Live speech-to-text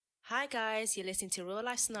Hi guys, you're listening to Real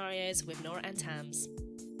Life Scenarios with Nora and Tams.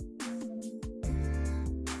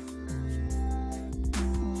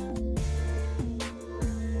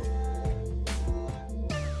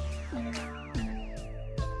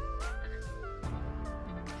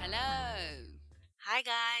 Hello. Hi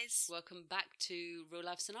guys. Welcome back to Real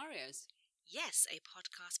Life Scenarios. Yes, a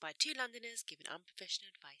podcast by two Londoners giving unprofessional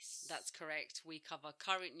advice. That's correct. We cover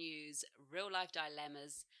current news, real life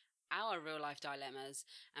dilemmas, our real life dilemmas,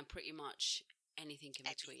 and pretty much anything in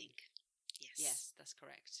between. Yes, that's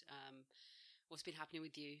correct. What's been happening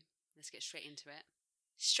with you? Let's get straight into it.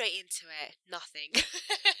 Straight into it, nothing.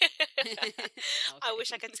 Okay. I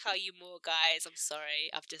wish I could tell you more, guys. I'm sorry.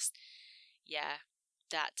 That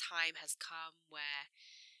time has come where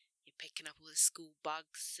you're picking up all the school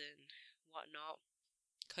bugs and whatnot.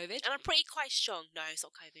 COVID? And I'm pretty quite strong. No, it's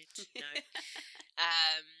not COVID. No.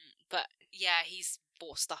 But yeah, he's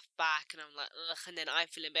bought stuff back and I'm like, ugh. And then I'm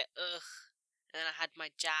feeling a bit, ugh. And then I had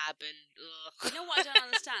my jab and, ugh. You know what I don't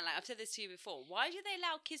understand? Like, I've said this to you before. Why do they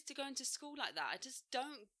allow kids to go into school like that? I just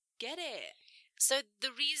don't get it. So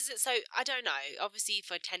the reason, I don't know, obviously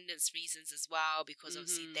for attendance reasons as well, because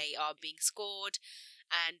obviously they are being scored,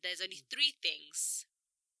 and there's only three things,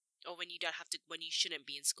 or when you shouldn't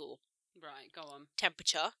be in school. Right, go on.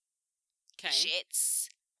 Temperature, Okay. shits,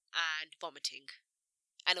 and vomiting.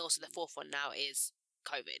 And also the fourth one now is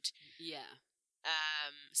COVID. Yeah.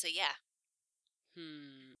 So yeah.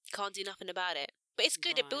 Can't do nothing about it. But it's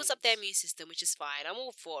good, it builds up their immune system, which is fine. I'm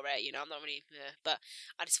all for it, I'm not really, but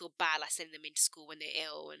I just feel bad like sending them into school when they're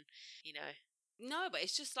ill and, No, but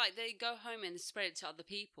it's just like they go home and spread it to other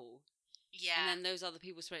people. Yeah. And then those other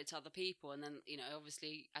people spread it to other people. And then,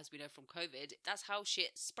 obviously, as we know from COVID, that's how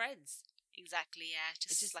shit spreads. Exactly, yeah.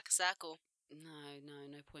 It's just like a circle.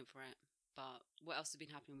 No point for it. But what else has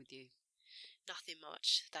been happening with you? Nothing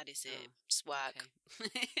much. That is it. Just work.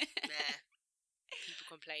 Okay. Nah. People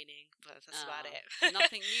complaining, but that's about it.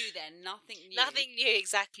 Nothing new then. Nothing new. Nothing new,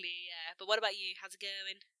 exactly, yeah. But what about you? How's it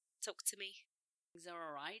going? Talk to me. Things are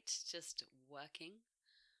alright. Just working.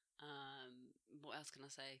 What else can I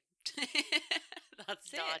say?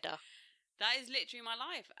 That's it. Nada. That is literally my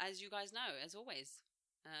life, as you guys know, as always.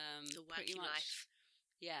 The working life.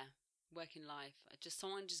 Yeah, working life.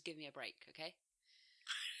 Someone give me a break, okay?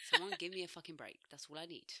 Someone give me a fucking break. That's all I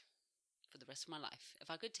need for the rest of my life. If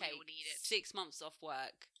I could take 6 months off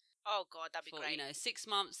work. Oh God, that'd be great. 6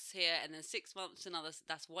 months here and then 6 months another.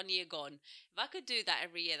 That's 1 year gone. If I could do that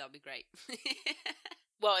every year, that'd be great.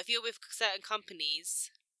 Well, if you're with certain companies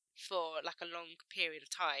for like a long period of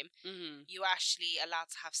time, you're actually allowed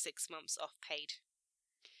to have 6 months off paid.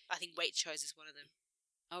 I think Waitrose is one of them.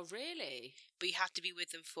 Oh, really? But you have to be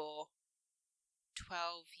with them for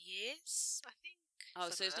 12 years, I think. Oh,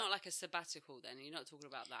 so it's not like a sabbatical then? You're not talking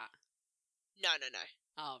about that? No.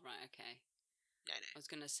 Oh, right, okay. No. I was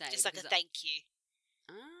going to say. Just like a thank you.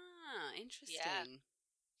 Ah, interesting. Yeah.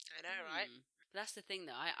 I know, right? But that's the thing,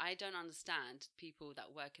 though. I don't understand people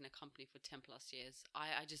that work in a company for 10 plus years.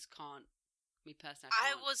 I just can't. Me personally,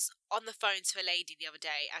 I can't. I was on the phone to a lady the other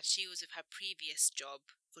day, and she was with her previous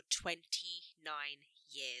job for 29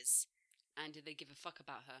 years. And did they give a fuck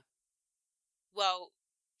about her? Well,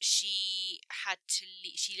 she had to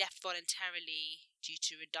she left voluntarily due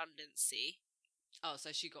to redundancy. Oh,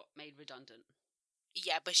 so she got made redundant.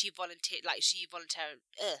 Yeah, but she volunteered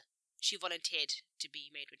to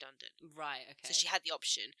be made redundant. Right, okay. So she had the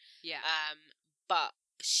option. Yeah. But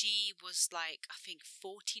she was like, I think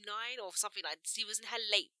 49 or something like that. She was in her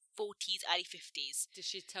late 40s, early 50s. Did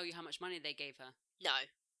she tell you how much money they gave her? No.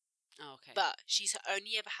 Oh, okay. But she's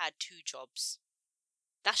only ever had 2 jobs.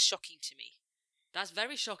 That's shocking to me. That's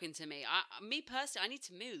very shocking to me. Me personally, I need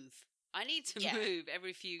to move. I need to move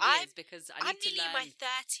every few years because I need to learn. I'm nearly in my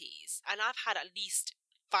 30s and I've had at least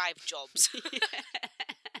 5 jobs.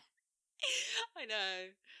 I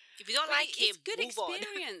know. If you don't like it, it's good move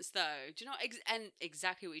experience though. Do you know? And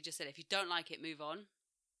exactly what you just said. If you don't like it, move on.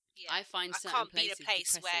 Yeah. I find certain can't places be in a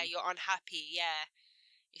place depressing. where you're unhappy. Yeah,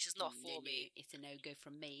 it's just not for me. It's a no-go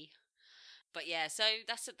from me. But yeah, so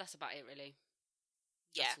that's about it really.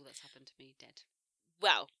 Yeah, that's all that's happened to me. Dead.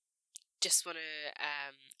 Well, just want to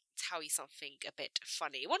tell you something a bit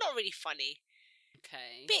funny. Well, not really funny.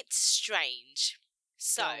 Okay. Bit strange.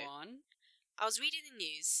 So, go on. I was reading the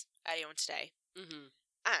news earlier on today,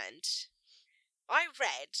 and I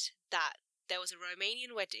read that there was a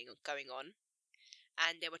Romanian wedding going on,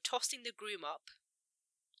 and they were tossing the groom up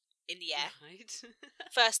in the air. Right.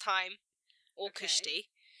 First time, all cushy.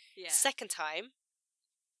 Yeah. Second time,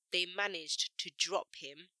 they managed to drop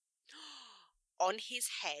him on his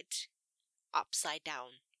head upside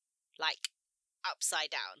down. Like, upside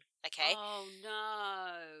down, okay? Oh,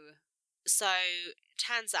 no. So,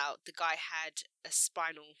 turns out the guy had a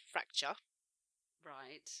spinal fracture.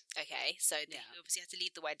 Right. Okay, so they obviously had to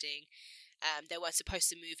leave the wedding. They weren't supposed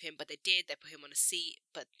to move him, but they did. They put him on a seat,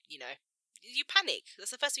 but, you panic. That's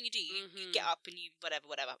the first thing you do. You get up and you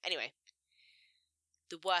whatever. Anyway,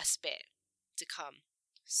 the worst bit to come.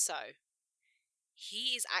 So,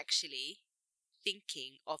 he is actually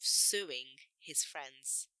thinking of suing his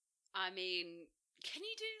friends. I mean, can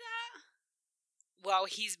you do that? Well,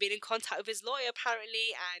 he's been in contact with his lawyer,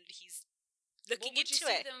 apparently, and he's looking into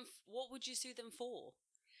it. What would you sue them for?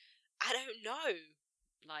 I don't know.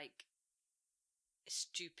 Like,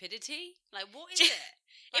 stupidity? Like, what is it?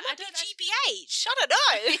 Like, it might be GBH. I don't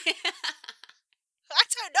know. I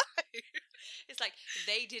don't know. It's like,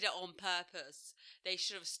 they did it on purpose. They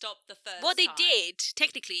should have stopped the first Well, they time. did.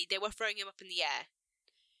 Technically, they were throwing him up in the air.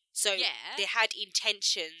 So, they had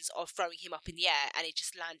intentions of throwing him up in the air, and it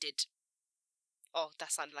just landed... Oh,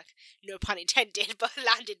 that sounded like no pun intended, but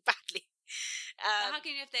landed badly. But how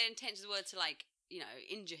can you, if their intentions were to, like,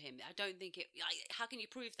 injure him? I don't think it... Like, how can you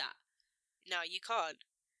prove that? No, you can't.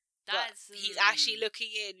 He's actually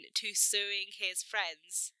looking into suing his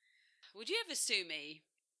friends. Would you ever sue me?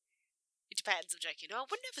 It depends. I'm joking. No,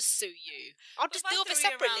 I would never sue you. I'll just deal with it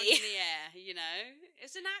separately. In the air,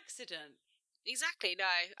 it's an accident. Exactly. No,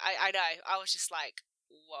 I know. I was just like,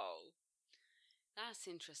 whoa. That's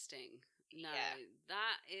interesting. No,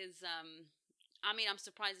 that is. I mean, I'm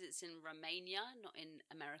surprised it's in Romania, not in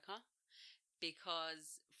America,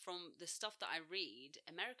 because from the stuff that I read,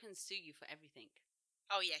 Americans sue you for everything.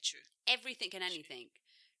 Oh yeah, true. Everything and anything.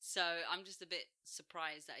 So I'm just a bit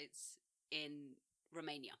surprised that it's in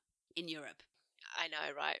Romania, in Europe. I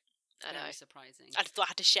know, right? I know. Very surprising. I thought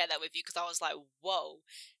I had to share that with you because I was like, whoa,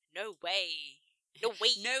 no way. No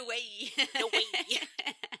way. No way. No way.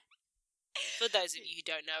 For those of you who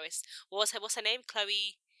don't know, what's her name?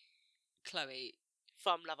 Chloe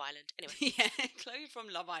from Love Island. Anyway, yeah, Chloe from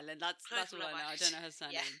Love Island. That's all I know. I don't know her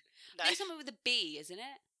surname. Yeah. No. There's something with a B, isn't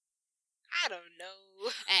it? I don't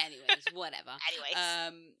know. Anyways, whatever.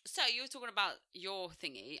 Anyways, so you were talking about your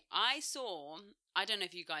thingy. I don't know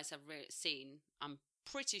if you guys have seen. I'm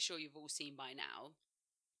pretty sure you've all seen by now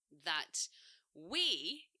that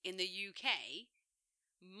we in the UK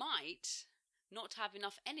might not have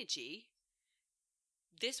enough energy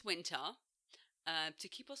this winter to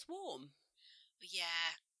keep us warm.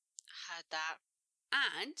 Yeah, I heard that.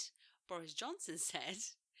 And Boris Johnson said,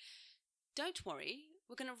 don't worry,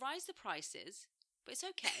 we're going to rise the prices, but it's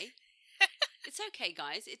okay. It's okay,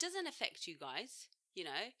 guys. It doesn't affect you guys,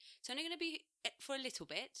 It's only going to be for a little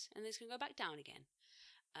bit, and then it's going to go back down again.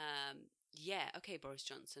 Yeah, okay, Boris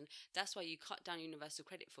Johnson. That's why you cut down universal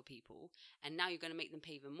credit for people, and now you're going to make them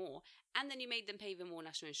pay even more, and then you made them pay even more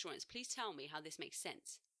national insurance. Please tell me how this makes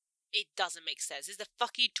sense. It doesn't make sense. It's the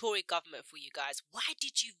fucking Tory government for you guys. Why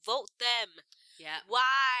did you vote them? Yeah.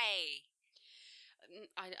 Why?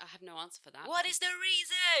 I have no answer for that. What is the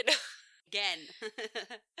reason? Again.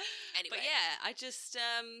 Anyway. But yeah, I just...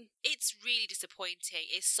 It's really disappointing.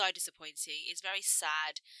 It's so disappointing. It's very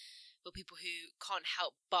sad for people who can't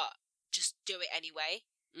help but just do it anyway.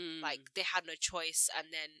 Like, they had no choice, and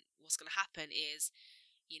then what's going to happen is,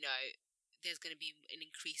 there's going to be an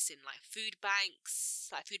increase in, like, food banks,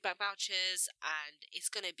 like food bank vouchers, and it's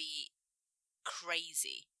going to be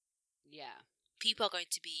crazy. Yeah. People are going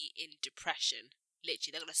to be in depression.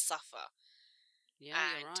 Literally, they're going to suffer.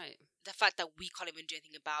 Yeah, you're right. The fact that we can't even do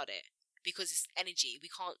anything about it, because it's energy. We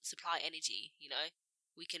can't supply energy,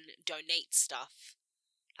 We can donate stuff,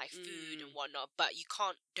 like food and whatnot, but you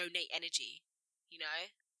can't donate energy,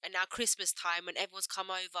 And now Christmas time, when everyone's come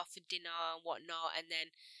over for dinner and whatnot, and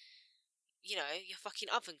then, your fucking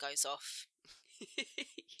oven goes off.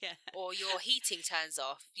 Yeah. Or your heating turns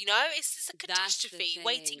off. It's just a catastrophe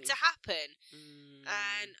waiting to happen.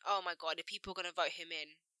 And, oh my God, if people are going to vote him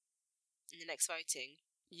in the next voting...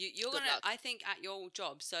 You're going to, I think, at your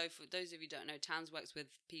job, so for those of you who don't know, Tans works with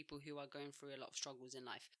people who are going through a lot of struggles in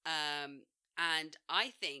life. And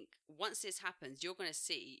I think once this happens, you're going to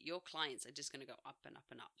see your clients are just going to go up and up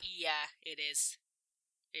and up. Yeah, it is.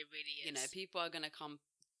 It really is. People are going to come,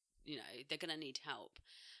 they're going to need help.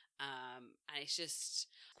 And it's just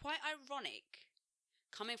quite ironic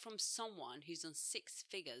coming from someone who's on 6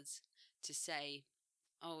 figures to say,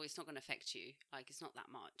 oh, it's not going to affect you. Like, it's not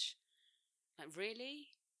that much. Like, really?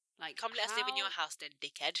 Like, come let us live in your house then,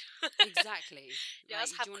 dickhead. Exactly. Yeah,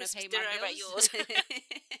 let's have Christmas dinner over at yours.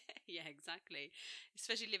 Yeah, exactly.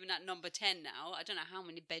 Especially living at number 10 now. I don't know how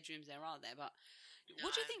many bedrooms there are there, but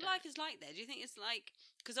what do you think life is like there? Do you think it's like...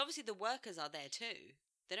 Because obviously the workers are there too.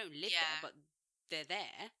 They don't live there, but they're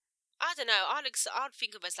there. I don't know. I'd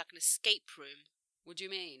think of it as like an escape room. What do you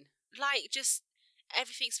mean? like, just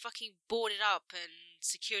everything's fucking boarded up and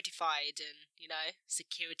securityfied and,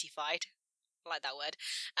 securityfied. I like that word.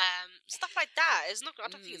 Stuff like that. It's not. I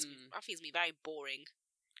think it's gonna be very boring.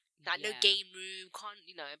 Like, no game room, can't,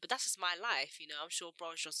 but that's just my life, I'm sure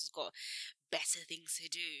Boris Johnson's got better things to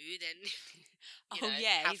do than,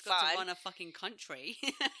 he's got to run a fucking country.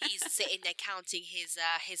 He's sitting there counting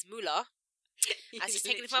his moolah as he's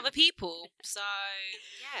taking it from other people. So,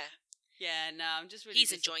 yeah. Yeah, no, I'm just really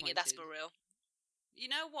He's enjoying it, that's for real. You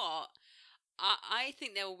know what? I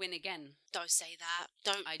think they'll win again. Don't say that.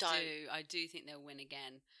 I do think they'll win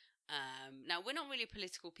again. Now, we're not really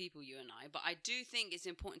political people, you and I, but I do think it's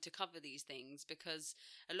important to cover these things because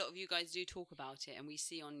a lot of you guys do talk about it, and we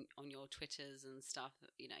see on your Twitters and stuff,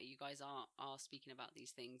 you guys are speaking about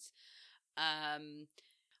these things. I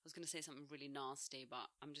was going to say something really nasty, but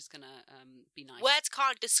I'm just going to be nice. Words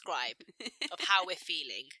can't describe of how we're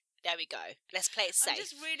feeling. There we go. Let's play it safe. I'm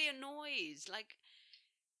just really annoyed. Like,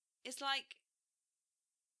 it's like,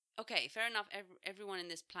 okay, fair enough. Everyone in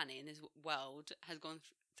this planet, in this world, has gone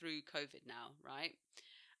through COVID now, right?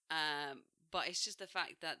 But it's just the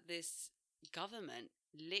fact that this government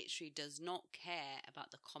literally does not care about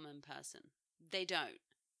the common person. They don't.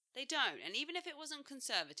 And even if it wasn't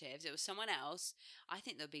Conservatives, it was someone else, I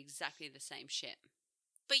think they'll be exactly the same shit.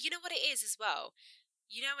 But you know what it is as well?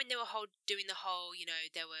 When they were doing the whole,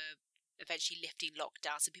 they were eventually lifting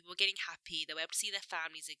lockdown, so people were getting happy, they were able to see their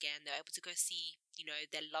families again, they were able to go see,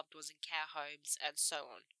 their loved ones in care homes and so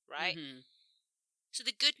on, right? Mm-hmm. So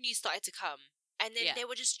the good news started to come, and then they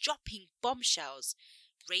were just dropping bombshells,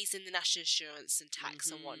 raising the national insurance and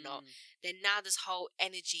tax and whatnot. Then now this whole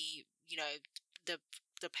energy, the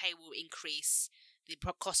pay will increase, the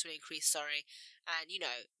cost will increase, and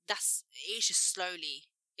it's just slowly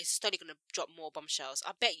going to drop more bombshells.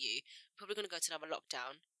 I bet you we're probably going to go to another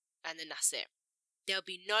lockdown, and then that's it. There'll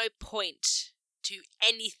be no point to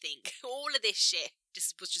anything. All of this shit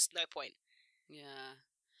was just no point. Yeah.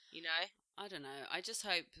 I don't know. I just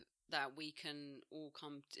hope that we can all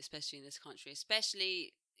come, especially in this country,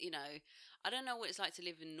 especially, I don't know what it's like to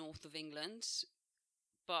live in north of England,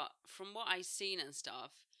 but from what I've seen and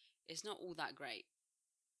stuff, it's not all that great.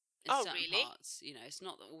 In certain really? Parts, it's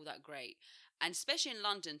not all that great. And especially in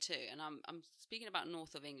London too. And I'm speaking about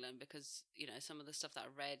north of England because, some of the stuff that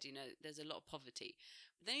I read, there's a lot of poverty.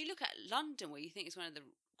 But then you look at London, where you think it's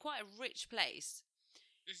quite a rich place.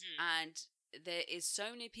 Mm-hmm. And there is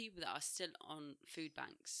so many people that are still on food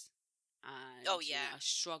banks and are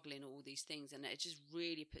struggling, all these things, and it just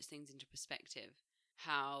really puts things into perspective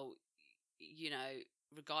how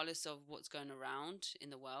regardless of what's going around in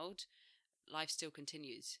the world, life still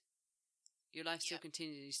continues. Your life still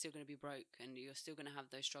continues. You're still going to be broke and you're still going to have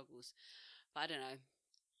those struggles. But I don't know,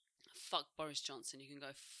 fuck Boris Johnson. You can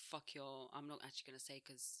go fuck I'm not actually going to say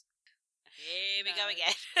because here we go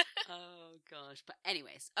again. Oh, gosh. But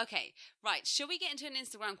anyways, okay. Right. Shall we get into an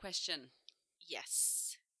Instagram question?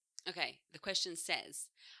 Yes. Okay. The question says,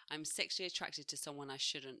 I'm sexually attracted to someone I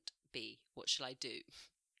shouldn't be. What shall I do?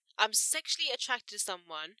 I'm sexually attracted to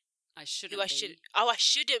someone I shouldn't be. I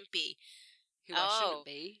shouldn't be. Who I shouldn't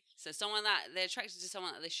be. So someone that they're attracted to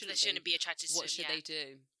someone that they shouldn't be attracted to. What should they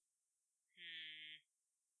do?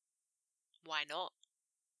 Why not?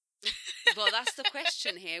 Well, that's the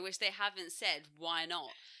question here, which they haven't said. Why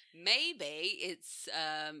not? Maybe it's,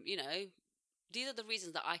 these are the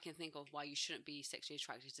reasons that I can think of why you shouldn't be sexually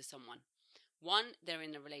attracted to someone. One, they're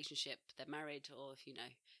in a relationship, they're married, or,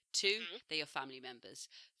 Two, they're your family members.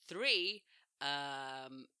 Three,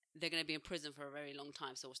 they're going to be in prison for a very long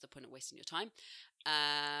time, so what's the point of wasting your time?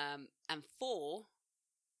 And four,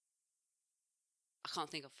 I can't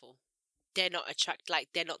think of four. They're not attracted,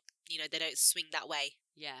 they're not, they don't swing that way.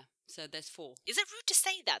 Yeah, so there's four. Is it rude to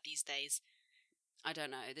say that these days? I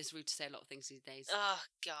don't know. It's rude to say a lot of things these days. Oh,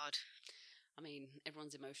 God. I mean,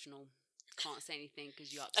 everyone's emotional. Can't say anything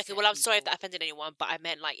because you're upset. Okay, well, I'm sorry if that offended anyone, but I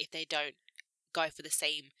meant, if they don't go for the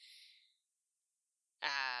same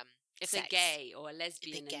if sex. They're gay or a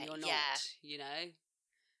lesbian and you're not,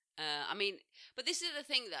 I mean, but this is the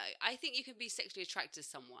thing, though. I think you can be sexually attracted to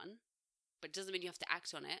someone, but it doesn't mean you have to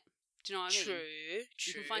act on it. Do you know what I mean? True.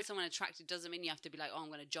 You can find someone attractive. Doesn't mean you have to be like, oh, I'm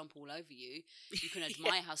going to jump all over you. You can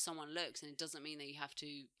admire how someone looks, and it doesn't mean that you have to,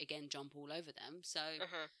 again, jump all over them. So,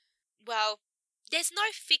 well, there's no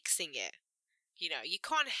fixing it. You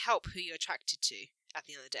can't help who you're attracted to at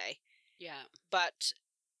the end of the day. Yeah. But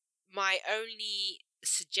my only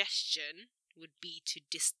suggestion would be to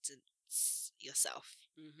distance yourself.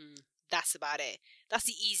 Mm-hmm. That's about it. That's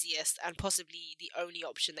the easiest and possibly the only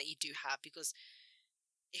option that you do have, because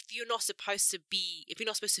if you're not supposed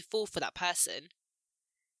to fall for that person,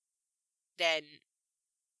 then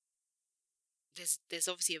there's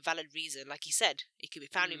obviously a valid reason, like you said. It could be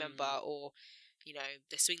a family member, or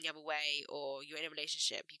they're swinging the other way, or you're in a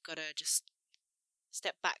relationship. You've got to just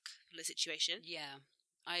step back from the situation. Yeah,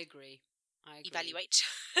 I agree. Evaluate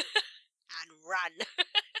and run.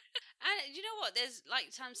 And you know what? There's, like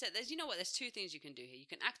Tam said, there's two things you can do here. You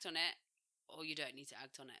can act on it, or you don't need to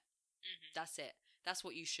act on it. Mm-hmm. That's it. That's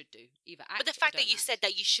what you should do. Either act. But the fact that you said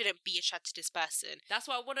that you shouldn't be attracted to this person. That's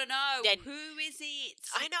what I want to know. Then, who is it?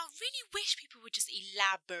 I know. I really wish people would just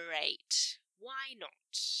elaborate. Why not?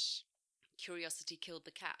 Curiosity killed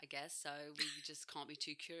the cat, I guess. So we just can't be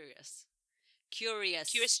too curious.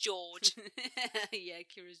 Curious George. Yeah,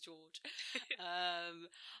 Curious George.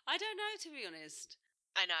 I don't know, to be honest.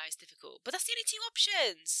 I know, it's difficult. But that's the only two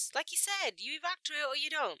options. Like you said, you either act to it or you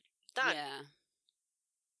don't. Done. Yeah.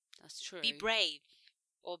 That's true. Be brave.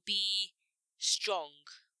 Or be strong.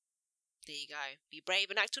 There you go. Be brave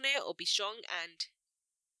and act on it, or be strong and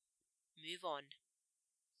move on.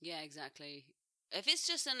 Yeah, exactly. If it's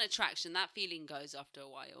just an attraction, that feeling goes after a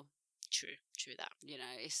while. True that.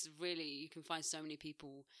 It's really, you can find so many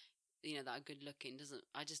people, that are good looking.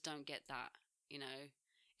 I just don't get that,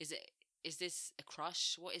 Is this a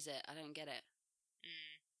crush? What is it? I don't get it.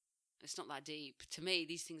 It's not that deep. To me,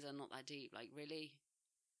 these things are not that deep. Like, really?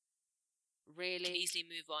 Really? You can easily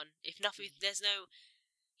move on. If nothing, there's no,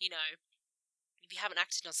 if you haven't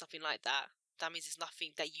acted on something like that, that means there's nothing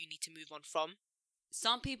that you need to move on from.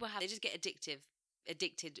 Some people they just get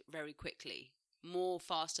addicted very quickly, more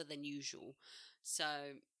faster than usual. So,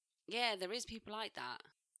 yeah, there is people like that.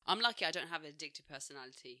 I'm lucky I don't have an addictive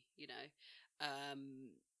personality,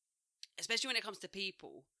 especially when it comes to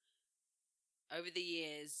people. Over the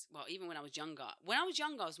years, well, even when I was younger. When I was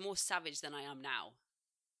younger, I was more savage than I am now.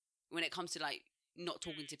 When it comes to, like, not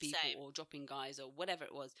talking to people or dropping guys or whatever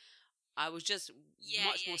it was. I was just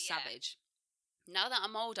much more savage. Now that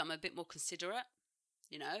I'm older, I'm a bit more considerate.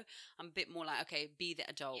 I'm a bit more like, okay, be the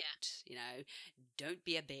adult. Don't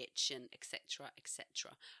be a bitch, and etc.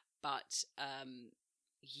 etc. But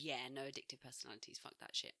no addictive personalities. Fuck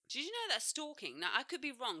that shit. Did you know that stalking? Now, I could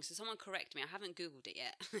be wrong, so someone correct me. I haven't Googled it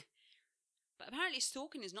yet. But apparently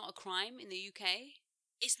stalking is not a crime in the UK.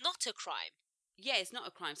 It's not a crime? Yeah, it's not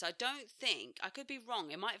a crime. So I don't think, I could be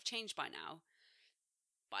wrong. It might have changed by now.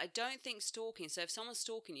 But I don't think stalking, so if someone's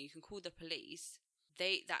stalking you, you can call the police.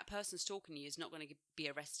 That person stalking you is not going to be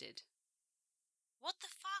arrested. What the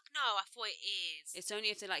fuck? No, I thought it is. It's only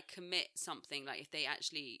if they, like, commit something, like if they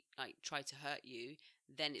actually, like, try to hurt you,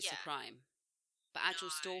 then it's a crime. But actual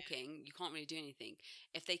stalking, you can't really do anything.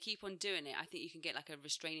 If they keep on doing it, I think you can get, like, a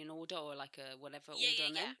restraining order or, like, a whatever order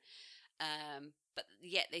on them. But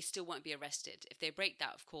yet they still won't be arrested. If they break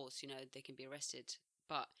that, of course, they can be arrested.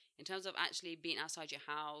 But in terms of actually being outside your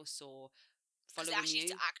house or following you, you,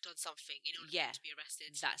 to act on something in order to be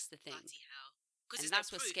arrested. That's the thing. Bloody hell. Because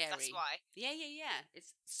that's what's scary. That's why. Yeah.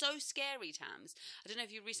 It's so scary, Tams. I don't know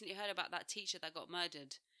if you recently heard about that teacher that got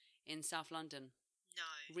murdered in South London.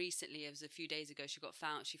 No. Recently, it was a few days ago. She got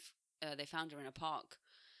found. They found her in a park.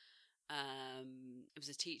 It was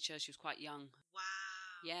a teacher. She was quite young.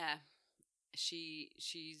 Wow. Yeah.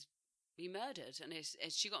 She's been murdered, and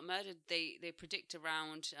she got murdered. They predict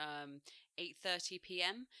around 8:30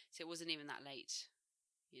 p.m. So it wasn't even that late.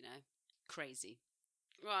 Crazy.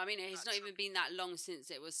 Well, I mean, it's not even been that long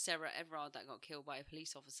since it was Sarah Everard that got killed by a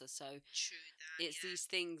police officer. So true that, it's these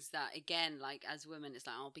things that, again, like, as women, it's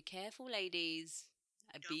like, oh, be careful, ladies.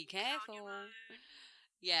 Be careful.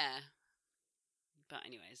 Yeah. But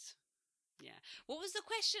anyways. Yeah. What was the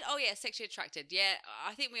question? Oh, yeah, sexually attracted. Yeah,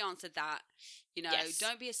 I think we answered that. Yes.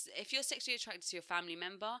 Don't be if you're sexually attracted to your family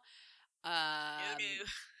member. No.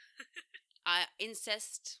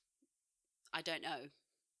 Incest. I don't know.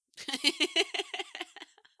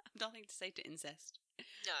 I've nothing to say to incest.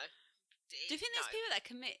 No. Do you think there's people that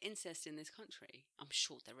commit incest in this country? I'm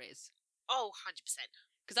sure there is. Oh, 100%.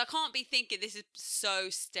 Because I can't be thinking this is so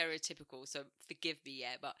stereotypical, so forgive me,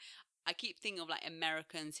 but I keep thinking of, like,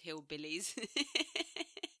 Americans, hillbillies.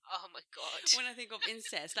 Oh my god. When I think of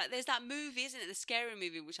incest. Like, there's that movie, isn't it? The scary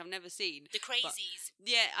movie, which I've never seen. The Crazies.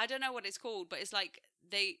 Yeah, I don't know what it's called, but it's like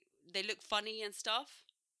they look funny and stuff.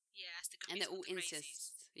 Yeah, it's the and they're all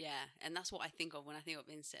incest. Yeah, and that's what I think of when I think of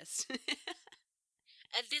incest.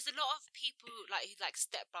 And there's a lot of people who like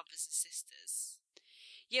stepbrothers and sisters.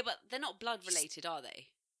 Yeah, but they're not blood related, are they?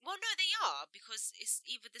 Well, no, they are, because it's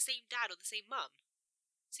either the same dad or the same mum.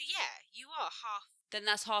 So yeah, you are half. Then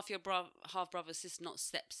that's half your half brother sister, not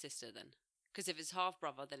stepsister. Then, because if it's half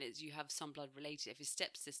brother, then you have some blood related. If it's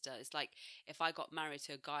stepsister, it's like if I got married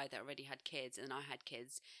to a guy that already had kids and I had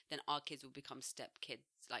kids, then our kids will become step kids,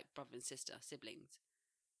 like brother and sister, siblings.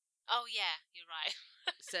 Oh yeah, you're right.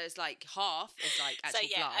 So it's like half is like So, actual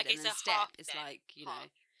yeah, blood, okay, and so then step half is then. like, you know,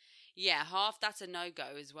 Half. yeah, half. That's a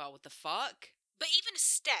no-go as well. What the fuck? But even a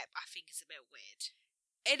step, I think, is a bit weird.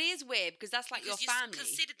 It is weird because that's like Because your family.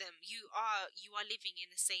 consider them. You are living in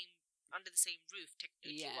the same, under the same roof.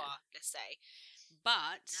 Technically, you are. Let's say.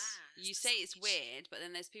 But Nah, you that's say so it's weird. weird, but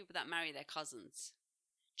then there's people that marry their cousins.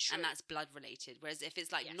 True. And that's blood related. Whereas if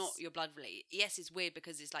it's like not your blood related, yes, it's weird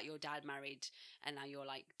because it's like your dad married and now you're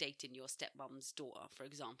like dating your stepmom's daughter, for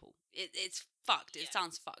example. It's fucked. It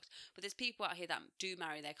sounds fucked. But there's people out here that do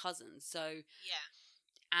marry their cousins. So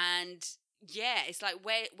and it's like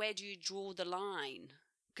where do you draw the line?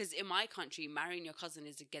 Because in my country, marrying your cousin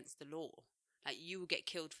is against the law. Like you will get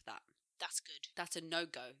killed for that. That's good. That's a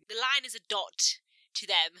no-go. The line is a dot to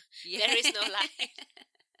them. Yeah. There is no line.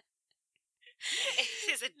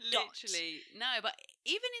 It is a dot. Literally. No, but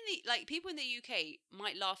even in the, like, people in the UK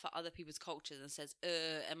might laugh at other people's cultures and says,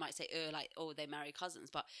 and might say, like, oh, they marry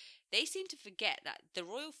cousins. But they seem to forget that the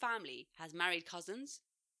royal family has married cousins.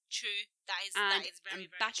 True. That is very, very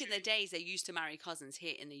back true. in the days, they used to marry cousins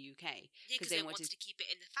here in the UK. Yeah, because they wanted to keep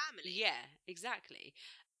it in the family. Yeah, exactly.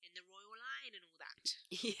 In the royal line and all that.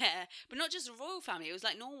 Yeah, but not just the royal family. It was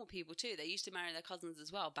like normal people too. They used to marry their cousins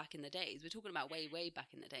as well back in the days. We're talking about way, way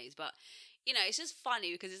back in the days. But, you know, it's just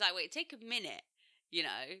funny because it's like, wait, take a minute, you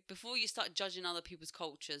know, before you start judging other people's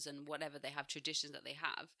cultures and whatever they have, traditions that they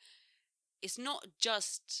have. It's not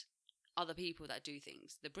just other people that do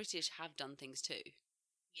things. The British have done things too.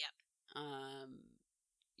 Yep.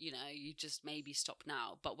 You know, you just maybe stop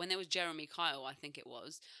now. But when there was Jeremy Kyle, I think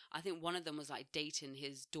one of them was like dating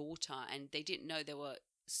his daughter, and they didn't know they were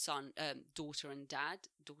daughter and dad.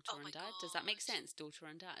 Does that make sense? Daughter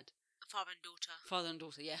and dad. Father and daughter. Father and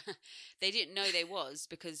daughter, yeah. They didn't know they was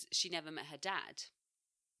because she never met her dad.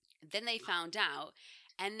 Then they found out,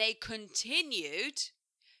 and they continued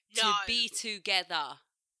to be together.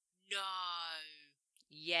 No.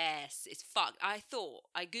 Yes, it's fucked. I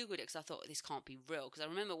Googled it because I thought this can't be real. Because I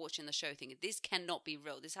remember watching the show thinking, this cannot be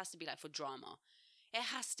real. This has to be like for drama. It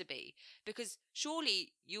has to be. Because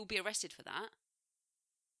surely you'll be arrested for that.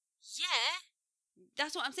 Yeah.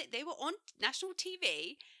 That's what I'm saying. They were on national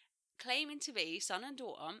TV claiming to be son and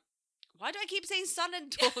daughter. Why do I keep saying son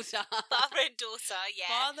and daughter? Father and daughter, yeah.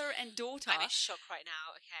 Father and daughter. I'm in shock right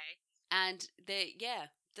now, okay. And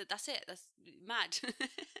that's it. That's mad.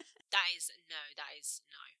 That is no.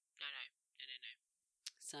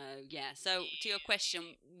 So to your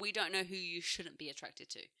question, we don't know who you shouldn't be attracted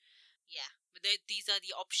to. Yeah, but these are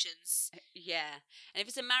the options. Yeah, and if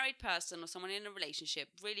it's a married person or someone in a relationship,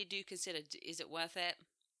 really do consider, is it worth it?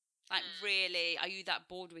 Like, really, are you that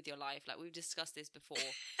bored with your life? Like, we've discussed this before.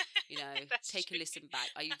 You know, take a listen back.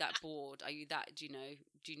 Are you that bored? Are you that, do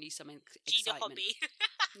you need some excitement? Do you need a hobby?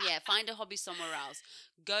 Yeah, find a hobby somewhere else.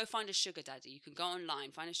 Go find a sugar daddy. You can go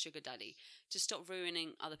online, find a sugar daddy. Just stop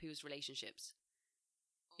ruining other people's relationships.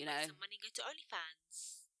 Or make some money, go to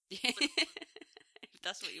OnlyFans. If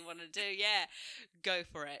that's what you want to do, yeah, go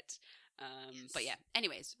for it. Yes. But yeah,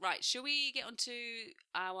 anyways, right, shall we get on to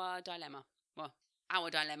our dilemma? Well, a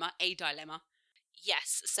dilemma.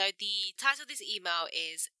 Yes, so the title of this email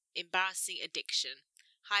is Embarrassing Addiction.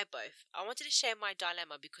 Hi both. I wanted to share my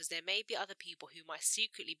dilemma because there may be other people who might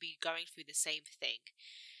secretly be going through the same thing.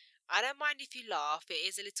 I don't mind if you laugh, it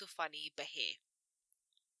is a little funny, but here.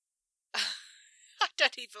 I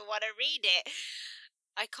don't even want to read it.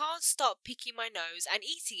 I can't stop picking my nose and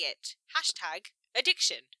eating it.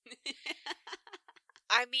 #addiction.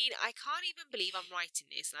 I mean, I can't even believe I'm writing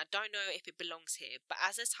this, and I don't know if it belongs here, but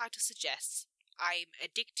as the title suggests, I'm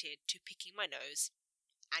addicted to picking my nose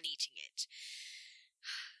and eating it.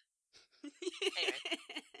 Anyway,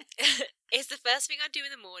 it's the first thing I do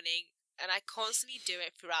in the morning, and I constantly do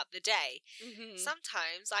it throughout the day. Mm-hmm.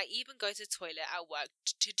 Sometimes I even go to the toilet at work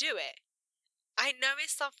to do it. I know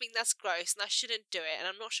it's something that's gross and I shouldn't do it, and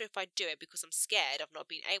I'm not sure if I do it because I'm scared of not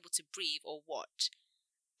being able to breathe or what.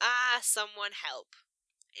 Someone help.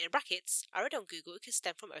 In brackets, I read on Google it could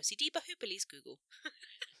stem from OCD, but who believes Google?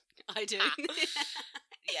 I do.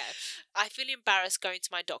 Yeah. I feel embarrassed going to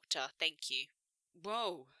my doctor. Thank you.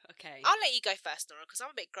 Whoa, okay. I'll let you go first, Nora, because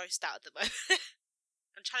I'm a bit grossed out at the moment.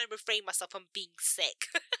 I'm trying to refrain myself from being sick.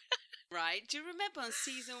 Right. Do you remember on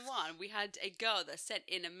season 1 we had a girl that sent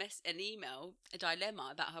in an email, a dilemma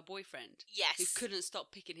about her boyfriend? Yes. Who couldn't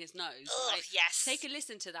stop picking his nose. Ugh, right? Yes. Take a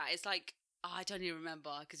listen to that. It's like, I don't even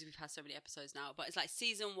remember because we've had so many episodes now, but it's like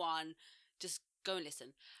season 1. Just go and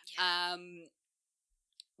listen. Yeah.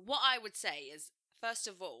 What I would say is, first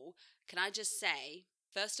of all, can I just say,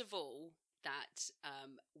 that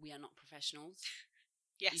we are not professionals.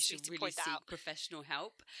 Yes, you should really point that seek out. professional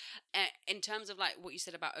help. In terms of like what you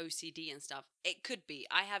said about OCD and stuff, it could be.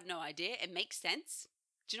 I have no idea. It makes sense.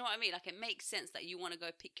 Do you know what I mean? Like, it makes sense that you want to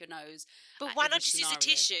go pick your nose. But why not just use a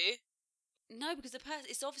tissue? No, because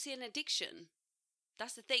it's obviously an addiction.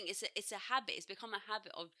 That's the thing. It's a habit. It's become a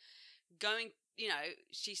habit of going. You know,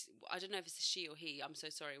 I don't know if it's a she or he. I'm so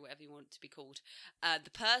sorry, whatever you want it to be called.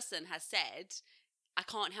 The person has said, I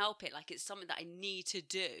can't help it. Like, it's something that I need to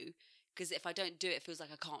do, because if I don't do it, it feels like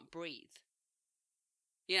I can't breathe.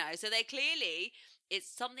 You know, so they clearly, it's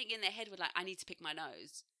something in their head with like, I need to pick my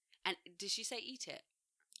nose. And did she say eat it?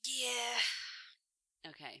 Yeah.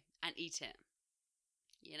 Okay, and eat it.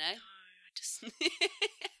 You know? No,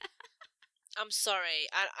 I'm sorry.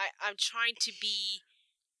 I'm trying to be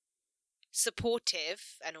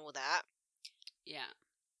supportive and all that. Yeah.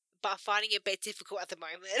 But I'm finding it a bit difficult at the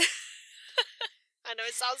moment. I know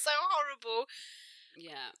it sounds so horrible.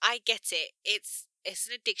 Yeah. I get it. It's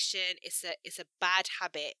an addiction. It's a bad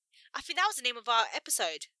habit. I think that was the name of our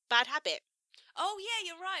episode. Bad habit. Oh yeah,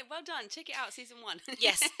 you're right. Well done. Check it out, season 1.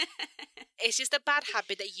 Yes. It's just a bad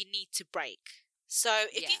habit that you need to break. So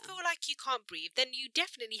if you feel like you can't breathe, then you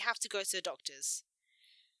definitely have to go to the doctors.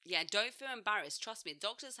 Yeah, don't feel embarrassed. Trust me,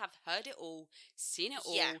 doctors have heard it all, seen it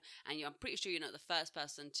all, and I'm pretty sure you're not the first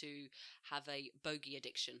person to have a bogey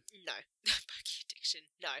addiction. No, bogey addiction,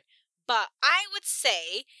 no. But I would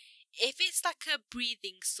say, if it's like a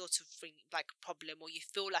breathing sort of thing, like problem, or you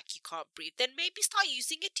feel like you can't breathe, then maybe start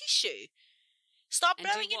using a tissue. Start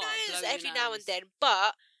blowing your nose every now and then.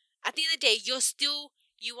 But at the end of the day, you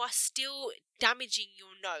are still damaging your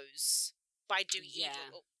nose by doing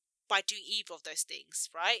either of those things,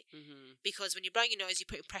 right? Mm-hmm. Because when you're blowing your nose, you're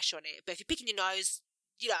putting pressure on it. But if you're picking your nose,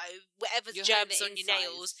 you know, whatever's germs on your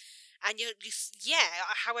nails, and you're just,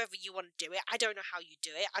 however you want to do it. I don't know how you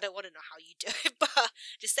do it. I don't want to know how you do it. But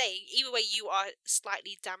just saying, either way, you are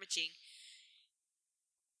slightly damaging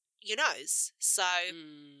your nose. So,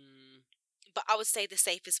 but I would say the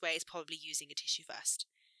safest way is probably using a tissue first.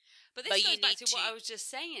 But this goes back to what I was just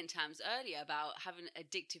saying in terms earlier about having an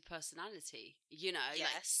addictive personality. You know,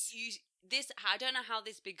 yes. Like I don't know how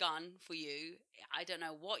this begun for you. I don't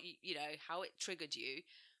know what you know how it triggered you.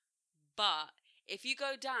 But if you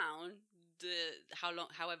go down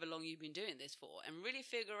however long you've been doing this for, and really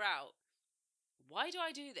figure out, why do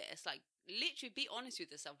I do this? Like, literally be honest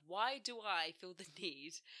with yourself. Why do I feel the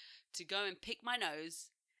need to go and pick my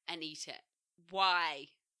nose and eat it? Why?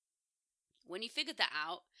 When you figured that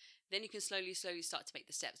out, then you can slowly start to make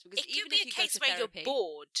the steps. Because it could be a case where you're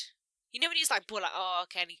bored. You know when you're just like bored, like, oh,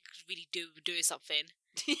 okay, I need to really do something.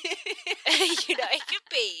 You know, it could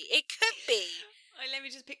be. Oh, let me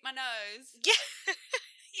just pick my nose. Yeah.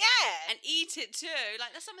 Yeah. And eat it too.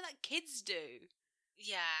 Like, that's something that kids do.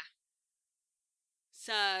 Yeah.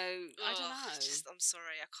 So, I don't know. I'm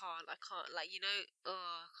sorry, I can't. Like, you know,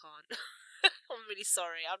 I can't. I'm really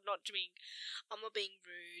sorry. I'm not being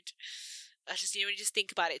rude. I just, you know, when you just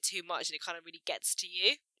think about it too much and it kind of really gets to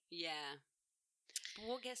you. Yeah. But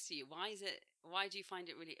what gets to you? Why do you find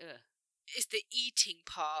it really It's the eating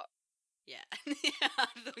part. Yeah. I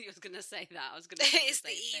thought you was going to say that. I was going to say it's the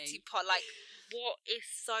eating part. Like, what is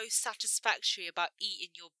so satisfactory about eating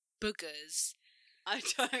your boogers? I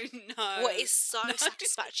don't know. What is so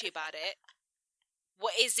satisfactory about it?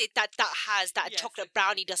 What is it that has that chocolate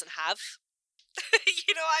brownie doesn't have?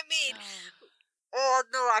 You know what I mean? Oh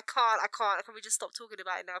no, I can't. Can we just stop talking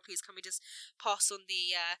about it now, please? Can we just pass on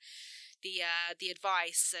the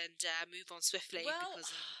advice and move on swiftly? Well,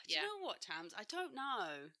 because, do you know what, Tams? I don't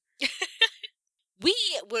know. We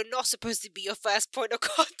were not supposed to be your first point of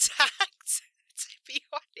contact, to be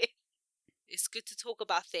honest. It's good to talk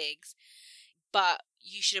about things, but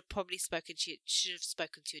you should have probably spoken to your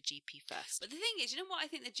GP first. But the thing is, you know what I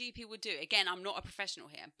think the GP would do? Again, I'm not a professional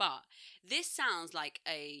here, but this sounds like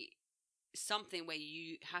something where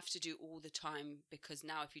you have to do all the time, because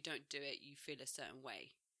now if you don't do it, you feel a certain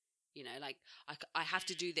way. You know, like, I have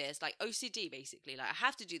to do this, like OCD basically. Like, I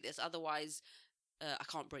have to do this, otherwise I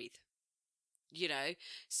can't breathe. You know,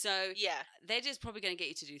 so they're just probably going to get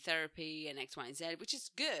you to do therapy and X, Y, and Z, which is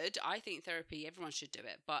good. I think therapy, everyone should do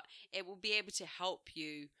it, but it will be able to help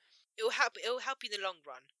you. It will help you in the long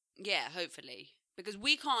run. Yeah, hopefully, because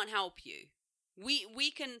we can't help you.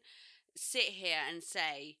 We can sit here and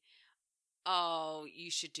say, oh, you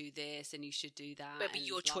should do this and you should do that. But it'll be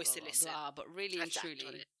your choice to listen. But really and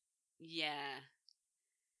truly, yeah.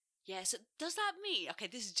 So does that mean? Okay,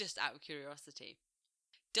 this is just out of curiosity.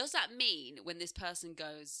 Does that mean when this person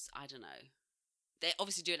goes, I don't know, they're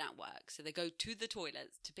obviously doing it at work, so they go to the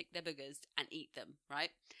toilets to pick their boogers and eat them,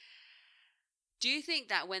 right? Do you think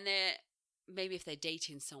that when maybe if they're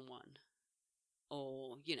dating someone,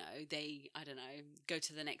 or, you know, they, I don't know, go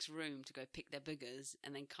to the next room to go pick their boogers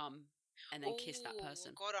and then come and then kiss that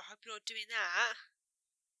person. Oh, God, I hope you're not doing that.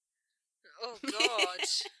 Oh, God.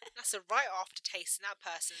 That's a right aftertaste in that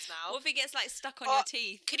person's mouth. What if it gets, like, stuck on your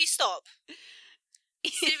teeth? Can you stop?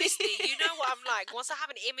 Seriously, you know what I'm like. Once I have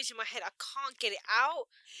an image in my head, I can't get it out.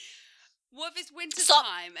 What if it's winter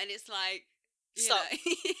time and it's like, you stop. know,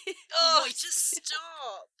 oh, just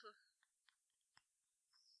stop.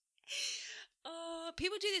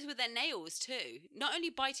 People do this with their nails too. Not only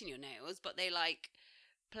biting your nails, but they like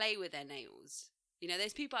play with their nails. You know,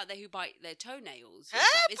 there's people out there who bite their toenails.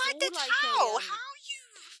 It's bite the like toe?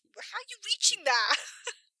 How are you reaching that?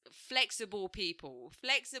 Flexible people.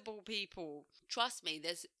 Trust me,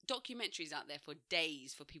 there's documentaries out there for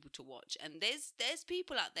days for people to watch, and there's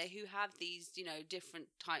people out there who have these, you know, different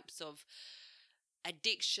types of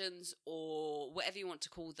addictions or whatever you want to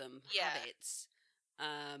call them, habits,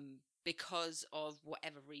 because of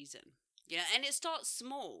whatever reason. You know, and it starts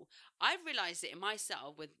small. I've realized it in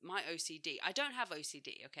myself with my OCD. I don't have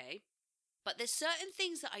OCD, okay? But there's certain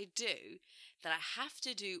things that I do that I have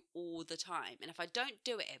to do all the time. And if I don't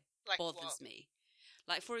do it, it bothers me.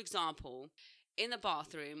 Like, for example, in the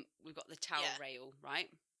bathroom, we've got the towel rail, right?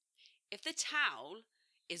 If the towel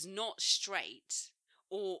is not straight,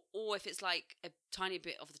 or if it's like a tiny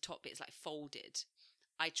bit of the top bit is like folded,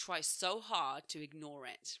 I try so hard to ignore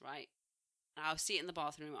it, right? And I'll see it in the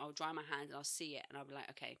bathroom, I'll dry my hands and I'll see it and I'll be like,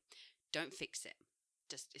 okay, don't fix it.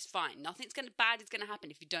 Just, it's fine. Nothing's bad is going to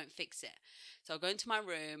happen if you don't fix it. So I'll go into my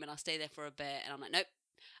room and I'll stay there for a bit and I'm like, nope,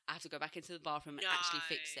 I have to go back into the bathroom and actually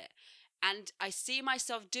fix it. And I see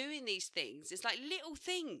myself doing these things. It's like little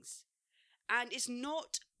things. And it's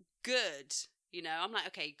not good. You know, I'm like,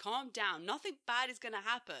 okay, calm down. Nothing bad is going to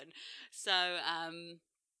happen. So,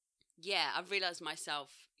 yeah, I've realised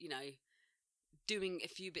myself, you know, doing a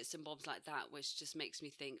few bits and bobs like that, which just makes me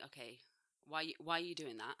think, okay, why are you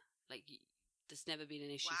doing that? Like, there's never been an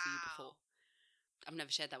issue for you before. I've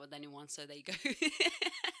never shared that with anyone, so there you go.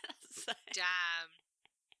 So, damn.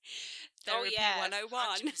 Therapy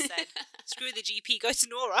 101. 100%. Screw the GP, go to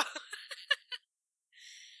Nora.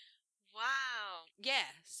 Wow. Yeah,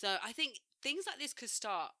 so I think things like this could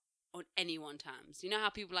start on anyone's terms. You know how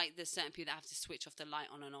people like, there's certain people that have to switch off the light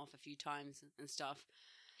on and off a few times and stuff.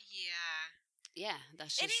 Yeah,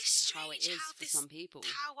 that's just how it is for some people.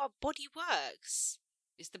 How our body works.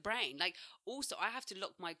 It's the brain. Like, also, I have to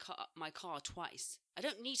lock my car twice. I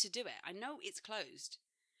don't need to do it. I know it's closed,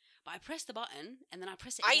 but I press the button and then I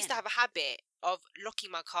press it again. I used to have a habit of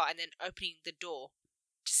locking my car and then opening the door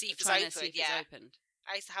to see if it's open. It's opened.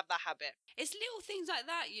 I used to have that habit. It's little things like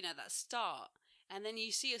that, you know, that start, and then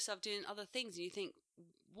you see yourself doing other things and you think,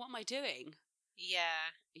 what am I doing?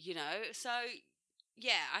 Yeah. You know, so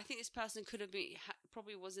yeah, I think this person could have been,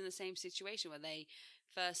 probably was in the same situation where they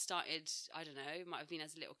first started, I don't know, might have been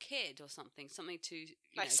as a little kid or something to,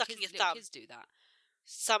 like know, sucking your thumb. Kids do that.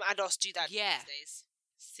 Some adults do that these days,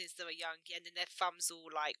 since they were young, and then their thumbs all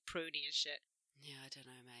like pruny and shit. Yeah, I don't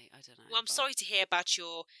know, mate. I don't know. Well, I'm sorry to hear about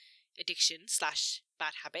your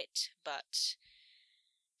addiction/bad habit, but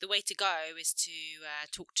the way to go is to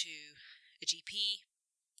talk to a GP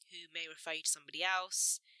who may refer you to somebody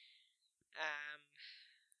else.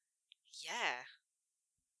 Yeah,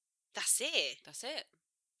 that's it.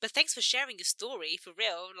 But thanks for sharing your story, for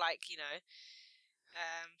real. Like, you know,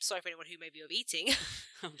 sorry for anyone who may be overeating.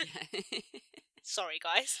 Okay. Sorry,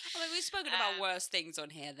 guys. I mean, we've spoken about worse things on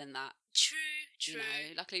here than that. True. You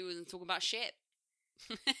know, luckily we wasn't talking about shit.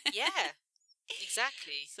 Yeah,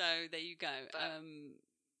 exactly. So there you go. But,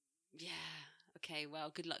 yeah. Okay, well,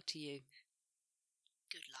 good luck to you.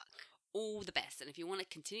 Good luck. All the best. And if you want to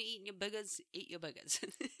continue eating your boogers, eat your boogers.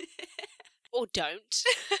 Or don't.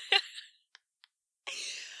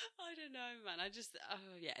 I don't know, man.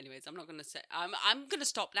 Anyways, I'm not going to say. I'm going to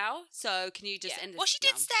stop now. So can you just end this? Well, she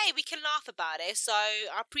did say we can laugh about it. So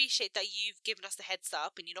I appreciate that you've given us the heads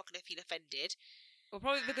up and you're not going to feel offended. Well,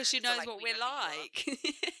 probably because she knows what we're like.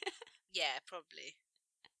 Yeah, probably.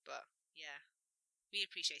 But yeah, we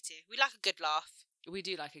appreciate it. We like a good laugh. We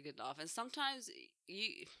do like a good laugh, and sometimes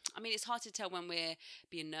it's hard to tell when we're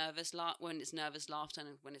being nervous, when it's nervous laughter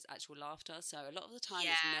and when it's actual laughter. So a lot of the time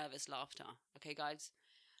it's nervous laughter. Okay, guys?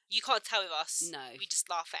 You can't tell with us. No. We just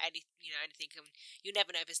laugh at anything, and you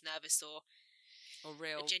never know if it's nervous or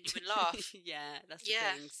real. a genuine laugh. Yeah, that's the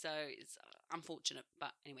thing. So it's, unfortunate.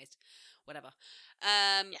 But anyways, whatever.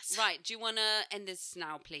 Yes. Right. Do you want to end this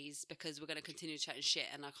now, please? Because we're going to continue chatting shit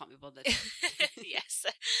and I can't be bothered. Yes.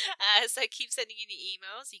 So keep sending in your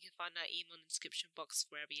emails. You can find our email in the description box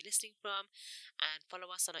wherever you're listening from. And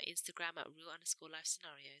follow us on our Instagram at real_life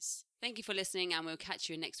scenarios. Thank you for listening, and we'll catch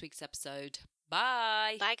you in next week's episode.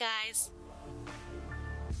 Bye. Bye, guys.